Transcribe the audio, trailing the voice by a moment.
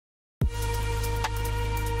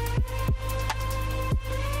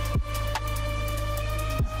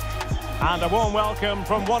And a warm welcome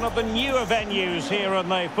from one of the newer venues here in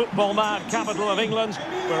the football-mad capital of England.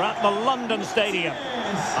 We're at the London Stadium.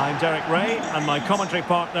 I'm Derek Ray, and my commentary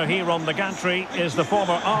partner here on the gantry is the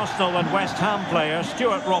former Arsenal and West Ham player,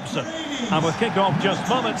 Stuart Robson. And with kick-off just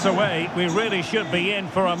moments away, we really should be in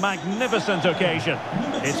for a magnificent occasion.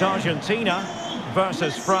 It's Argentina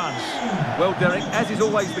versus France. Well, Derek, as is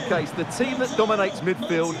always the case, the team that dominates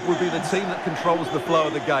midfield will be the team that controls the flow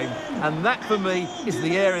of the game. And that, for me, is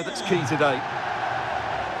the area that's key today.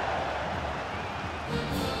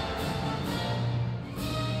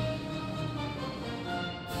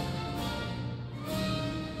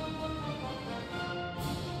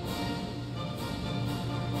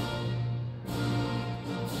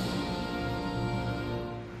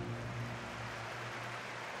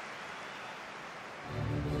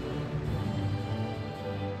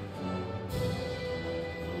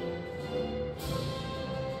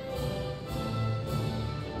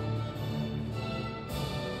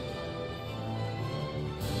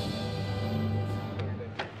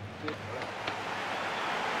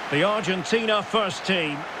 The Argentina first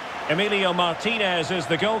team. Emilio Martinez is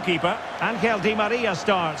the goalkeeper. Angel Di Maria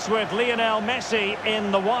starts with Lionel Messi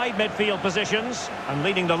in the wide midfield positions. And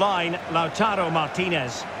leading the line, Lautaro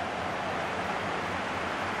Martinez.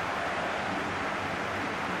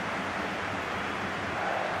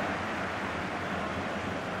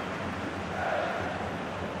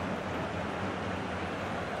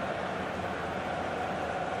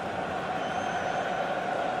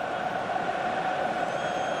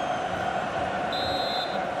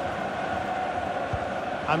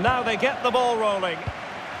 And now they get the ball rolling.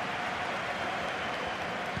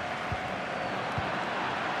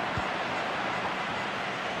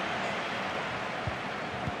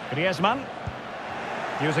 Griezmann,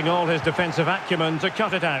 using all his defensive acumen to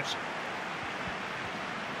cut it out.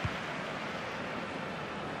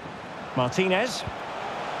 Martinez.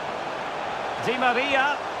 Di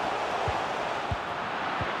Maria.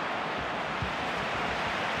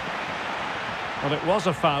 Well, it was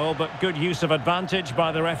a foul, but good use of advantage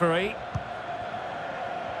by the referee.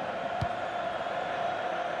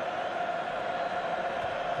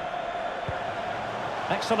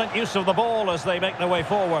 Excellent use of the ball as they make their way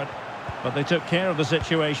forward. But they took care of the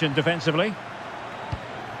situation defensively.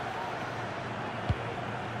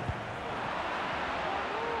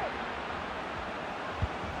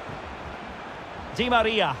 Di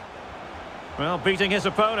Maria. Well, beating his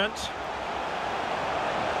opponent.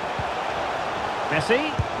 Messi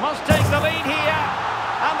must take the lead here,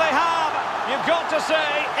 and they have. You've got to say,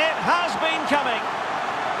 it has been coming.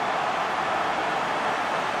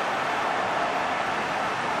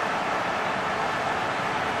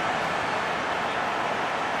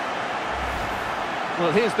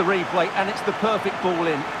 Well, here's the replay, and it's the perfect ball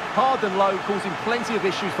in. Hard and low, causing plenty of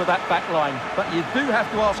issues for that back line. But you do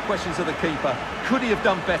have to ask questions of the keeper. Could he have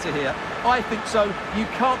done better here? I think so. You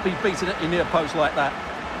can't be beaten at your near post like that.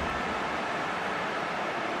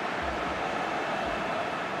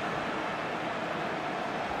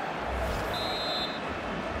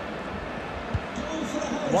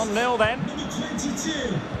 1-0 then. Number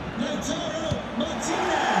 22, Lautaro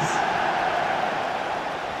Martinez.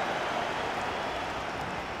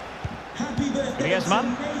 Happy birthday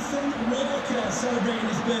Griezmann. to Nathan Walker, celebrating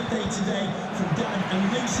his birthday today from Dad and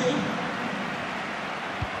Lucy.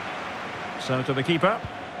 So to the keeper.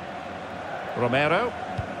 Romero.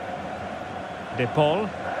 De Paul.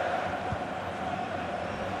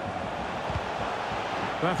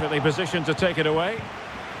 Perfectly positioned to take it away.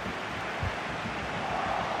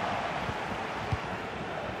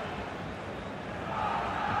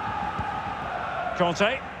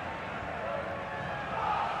 Conte.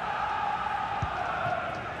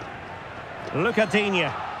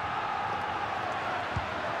 Lucadinha.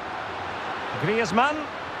 Griezmann.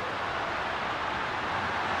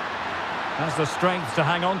 Has the strength to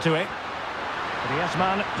hang on to it.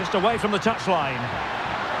 Griezmann just away from the touchline.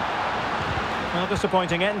 Well,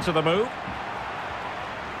 disappointing end to the move.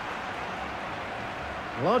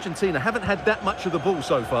 Well, Argentina haven't had that much of the ball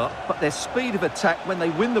so far, but their speed of attack when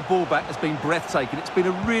they win the ball back has been breathtaking. It's been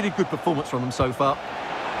a really good performance from them so far.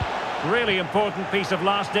 Really important piece of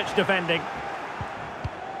last-ditch defending.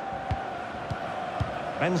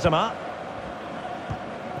 Benzema.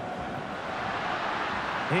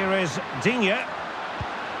 Here is Digne.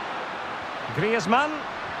 Griezmann.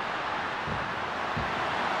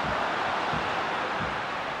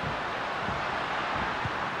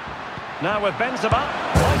 Now with Benzema,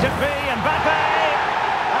 might it be Mbappe?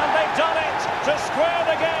 And they've done it to square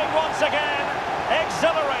the game once again.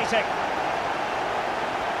 Exhilarating.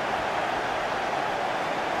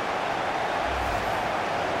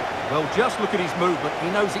 Well, just look at his movement. He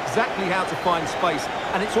knows exactly how to find space,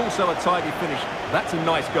 and it's also a tidy finish. That's a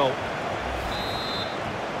nice goal.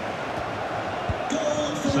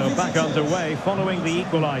 So back underway following the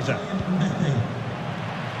equaliser.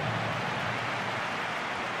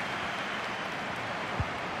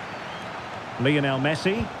 Lionel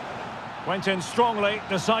Messi went in strongly,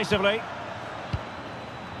 decisively.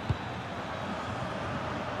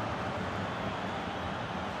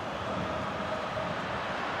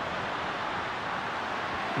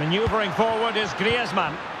 Manoeuvring forward is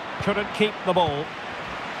Griezmann. Couldn't keep the ball.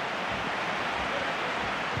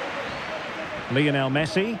 Lionel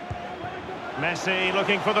Messi. Messi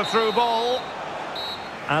looking for the through ball.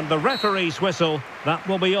 And the referee's whistle. That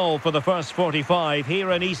will be all for the first 45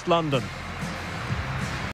 here in East London.